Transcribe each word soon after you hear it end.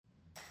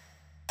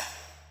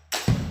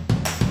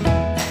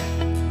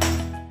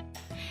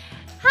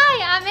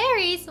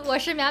Stories， 我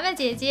是苗苗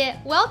姐姐。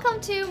Welcome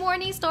to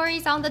Morning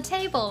Stories on the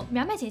Table，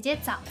 苗苗姐姐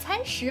早餐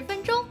10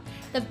分钟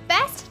 ，the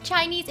best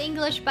Chinese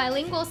English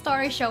bilingual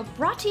story show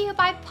brought to you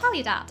by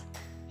Polydot.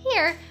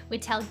 Here we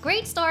tell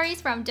great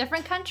stories from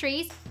different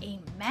countries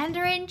in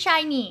Mandarin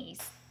Chinese.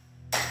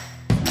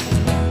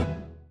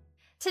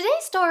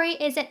 Today's story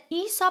is an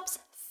Aesop's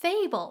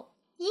fable,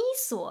 伊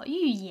索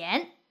寓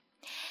言。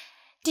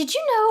Did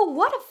you know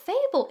what a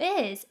fable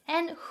is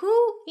and who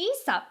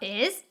Aesop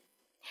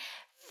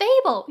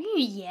is?Fable 寓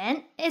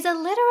言 is a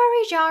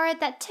literary genre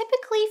that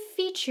typically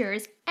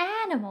features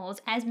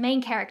animals as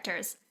main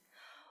characters.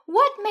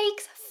 What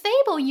makes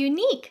fable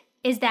unique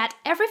is that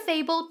every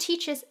fable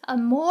teaches a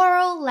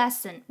moral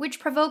lesson which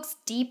provokes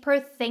deeper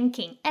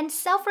thinking and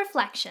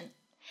self-reflection.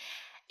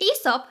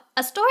 Aesop,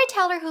 a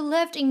storyteller who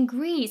lived in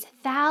Greece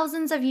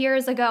thousands of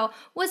years ago,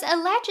 was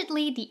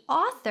allegedly the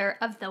author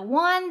of the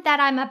one that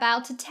I'm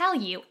about to tell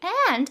you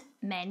and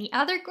many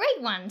other great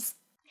ones.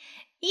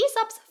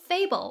 Aesop's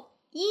fable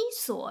伊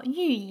索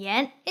寓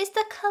言 is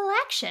the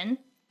collection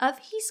of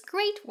his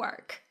great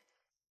work.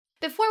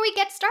 Before we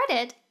get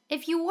started,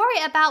 if you worry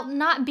about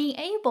not being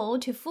able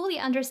to fully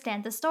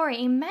understand the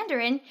story in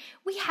Mandarin,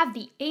 we have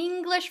the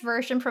English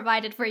version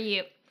provided for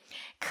you.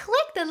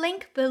 Click the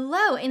link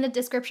below in the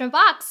description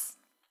box.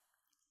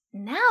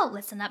 Now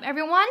listen up,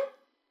 everyone.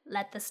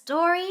 Let the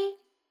story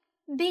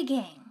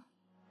begin.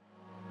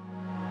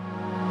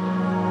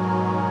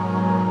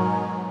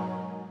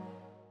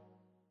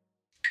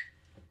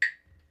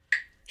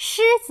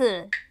狮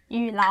子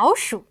与老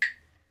鼠。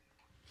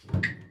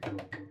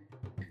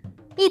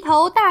一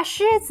头大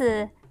狮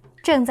子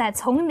正在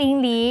丛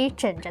林里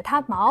枕着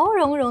它毛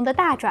茸茸的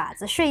大爪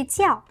子睡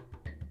觉。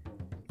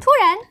突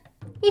然，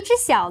一只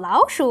小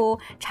老鼠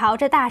朝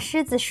着大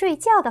狮子睡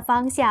觉的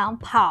方向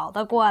跑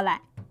了过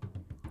来，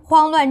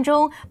慌乱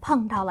中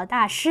碰到了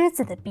大狮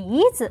子的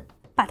鼻子，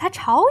把它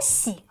吵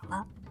醒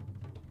了。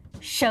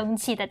生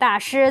气的大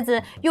狮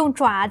子用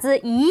爪子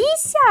一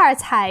下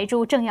踩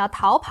住正要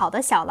逃跑的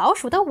小老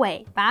鼠的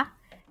尾巴，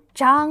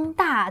张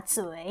大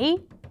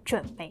嘴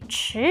准备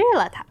吃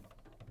了它。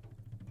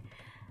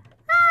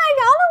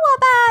饶了我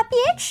吧，别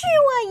吃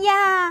我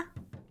呀！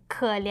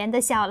可怜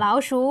的小老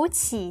鼠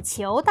乞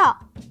求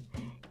道：“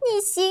你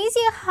行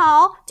行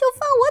好，就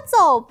放我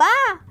走吧，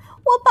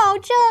我保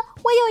证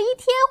我有一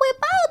天会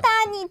报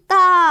答你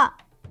的。”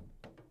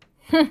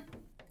哼，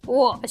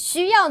我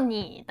需要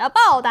你的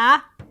报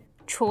答。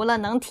除了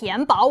能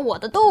填饱我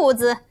的肚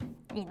子，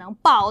你能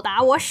报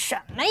答我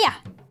什么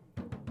呀？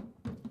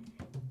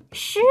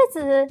狮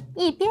子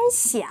一边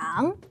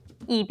想，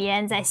一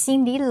边在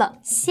心里冷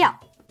笑。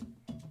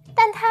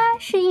但它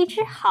是一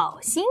只好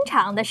心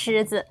肠的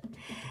狮子，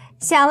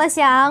想了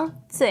想，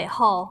最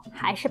后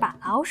还是把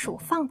老鼠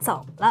放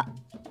走了。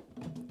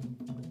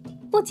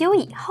不久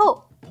以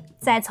后，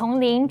在丛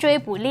林追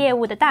捕猎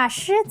物的大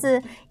狮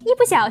子一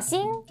不小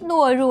心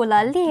落入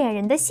了猎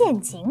人的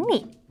陷阱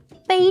里，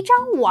被一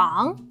张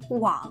网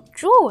网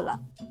住了。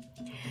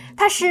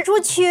他使出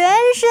全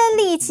身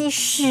力气，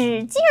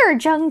使劲儿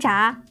挣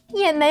扎，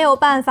也没有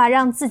办法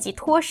让自己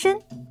脱身。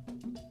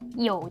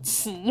又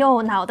气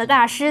又恼的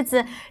大狮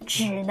子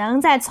只能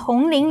在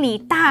丛林里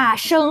大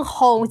声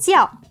吼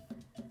叫。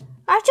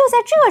而就在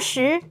这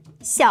时，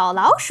小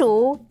老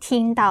鼠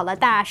听到了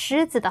大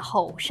狮子的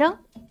吼声，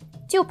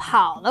就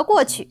跑了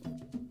过去。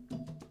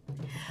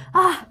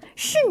啊，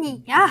是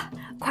你呀！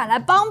快来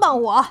帮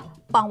帮我，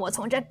帮我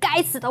从这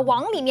该死的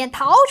网里面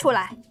逃出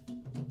来。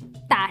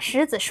大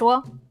狮子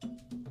说：“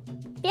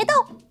别动，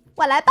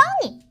我来帮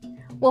你，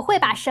我会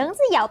把绳子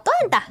咬断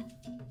的。”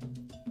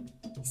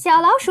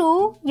小老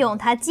鼠用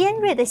它尖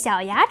锐的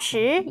小牙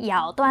齿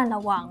咬断了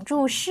网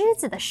住狮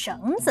子的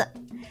绳子，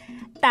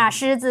大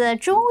狮子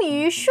终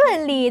于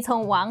顺利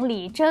从网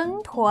里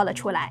挣脱了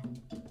出来。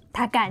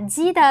它感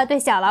激地对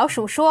小老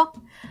鼠说：“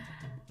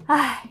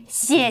哎，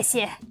谢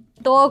谢，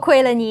多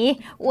亏了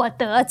你，我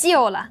得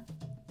救了。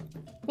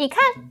你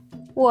看，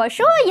我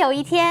说有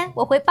一天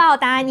我会报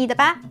答你的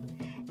吧？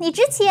你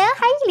之前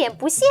还一脸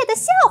不屑地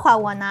笑话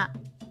我呢。”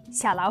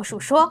小老鼠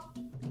说：“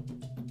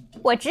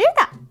我知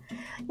道。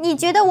你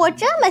觉得我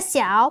这么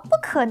小，不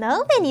可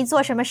能为你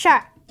做什么事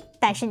儿。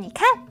但是你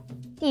看，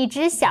一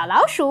只小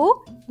老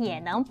鼠也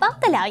能帮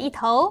得了一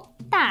头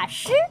大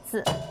狮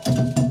子。”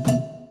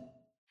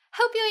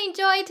 Hope you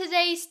enjoyed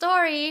today's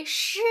story,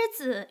 狮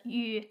子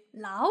与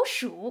老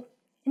鼠.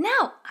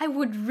 Now, I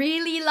would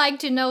really like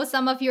to know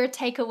some of your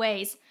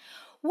takeaways.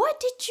 What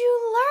did you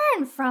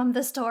learn from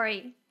the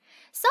story?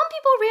 Some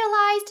people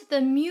realized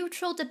the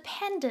mutual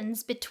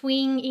dependence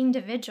between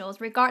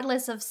individuals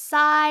regardless of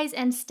size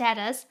and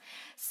status.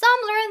 Some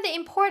learned the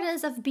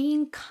importance of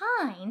being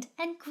kind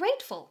and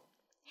grateful.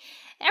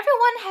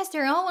 Everyone has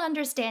their own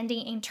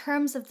understanding in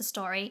terms of the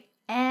story,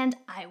 and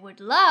I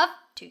would love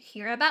to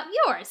hear about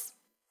yours.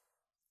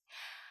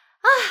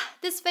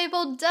 This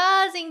fable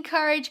does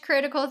encourage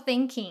critical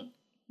thinking.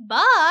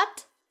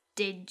 But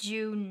did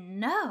you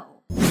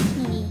know?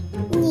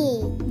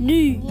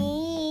 你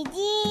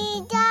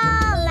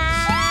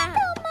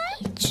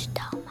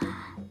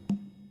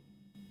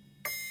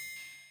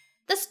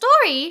The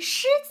story story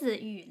狮子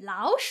与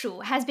老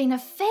鼠 has been a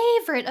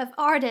favorite of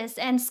artists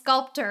and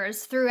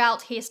sculptors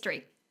throughout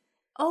history.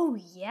 Oh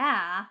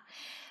yeah,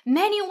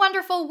 many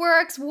wonderful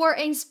works were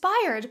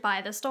inspired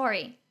by the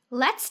story.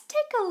 Let's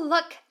take a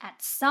look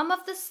at some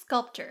of the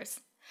sculptures.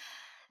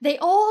 They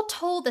all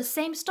told the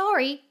same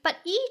story, but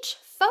each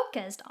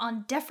focused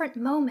on different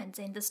moments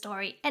in the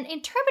story and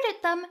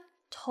interpreted them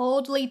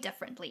totally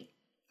differently.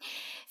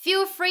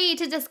 Feel free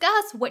to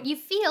discuss what you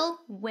feel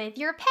with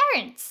your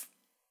parents.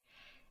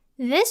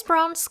 This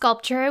bronze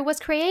sculpture was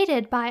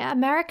created by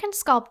American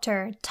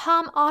sculptor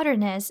Tom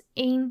Otterness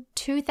in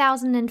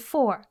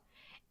 2004.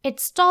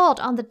 It's installed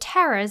on the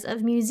terrace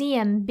of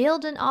Museum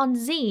Bilden on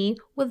See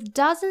with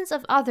dozens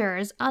of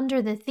others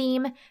under the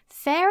theme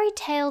Fairy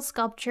Tale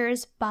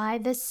Sculptures by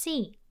the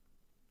Sea.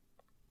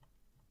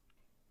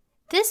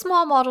 This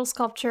small model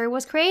sculpture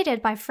was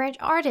created by French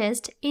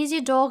artist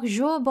Isidore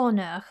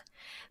Jourdbonheur,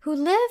 who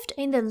lived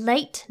in the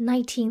late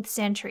 19th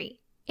century.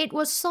 It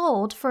was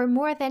sold for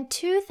more than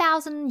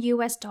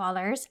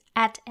 $2,000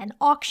 at an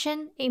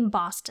auction in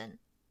Boston.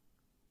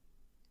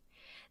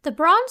 The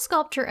bronze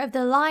sculpture of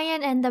the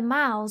Lion and the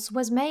Mouse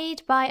was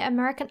made by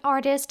American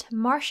artist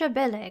Marcia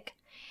Billig.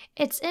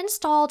 It's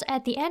installed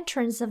at the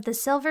entrance of the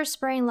Silver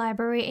Spring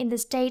Library in the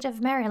state of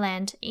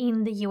Maryland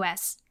in the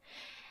U.S.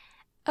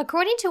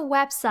 According to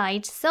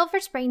website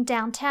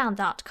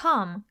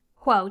silverspringdowntown.com,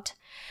 quote,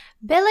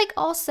 Billig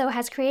also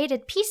has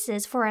created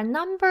pieces for a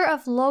number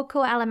of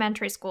local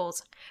elementary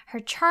schools. Her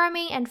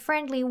charming and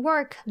friendly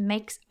work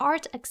makes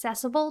art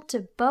accessible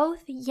to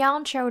both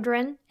young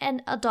children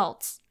and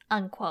adults,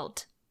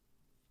 unquote.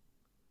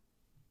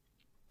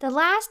 The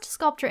last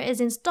sculpture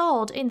is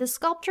installed in the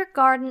sculpture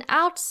garden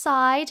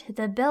outside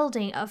the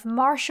building of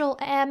Marshall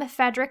M.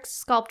 Fredericks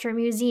Sculpture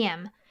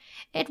Museum.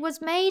 It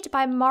was made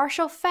by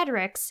Marshall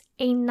Fredericks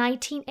in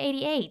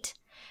 1988.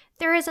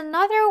 There is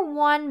another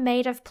one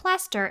made of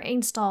plaster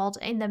installed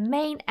in the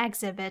main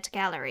exhibit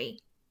gallery.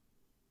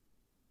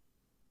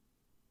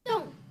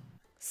 Don't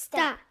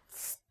stop.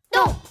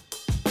 Don't.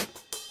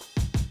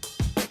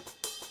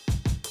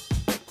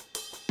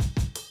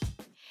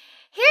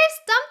 Here's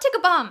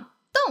Dum-Ticka-Bum.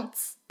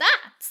 Don'ts,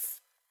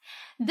 that's.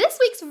 This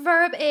week's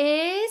verb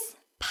is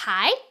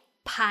排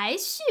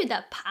序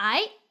的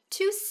排,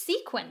 to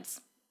sequence.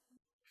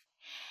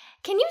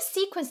 Can you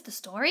sequence the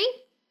story?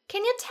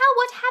 Can you tell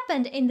what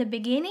happened in the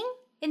beginning,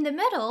 in the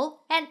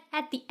middle, and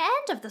at the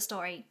end of the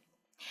story?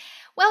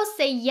 Well,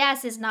 say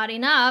yes is not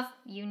enough.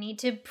 You need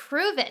to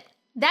prove it.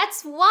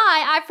 That's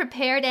why I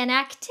prepared an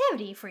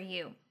activity for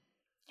you.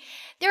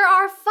 There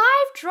are 5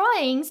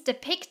 drawings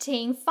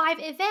depicting 5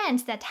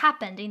 events that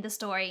happened in the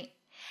story.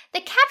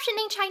 The caption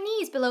in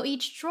Chinese below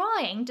each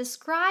drawing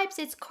describes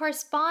its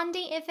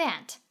corresponding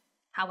event.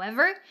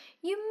 However,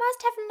 you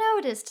must have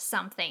noticed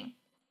something.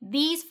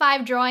 These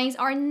 5 drawings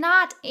are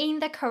not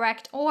in the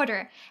correct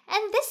order,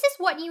 and this is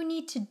what you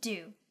need to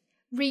do.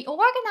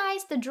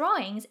 Reorganize the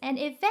drawings and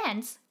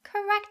events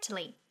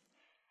correctly.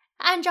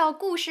 按照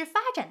故事发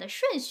展的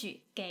顺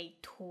序给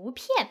图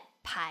片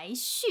排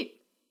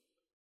序。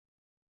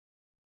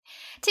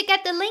To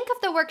get the link of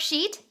the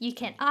worksheet, you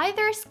can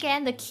either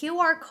scan the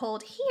QR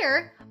code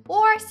here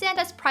or send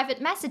us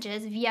private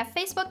messages via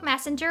Facebook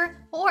Messenger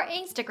or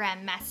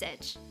Instagram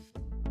message.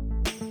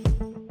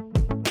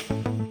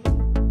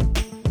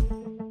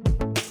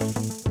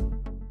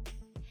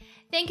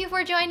 Thank you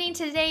for joining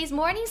today's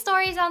Morning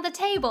Stories on the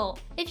Table.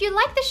 If you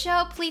like the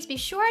show, please be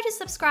sure to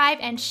subscribe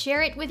and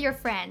share it with your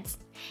friends.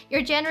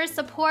 Your generous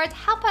support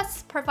helps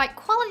us provide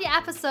quality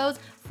episodes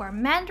for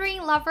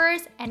Mandarin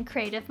lovers and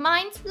creative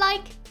minds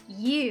like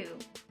you.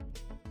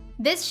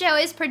 This show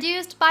is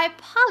produced by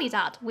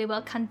Polydot. We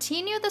will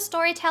continue the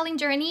storytelling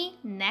journey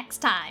next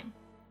time.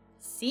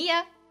 See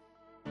ya!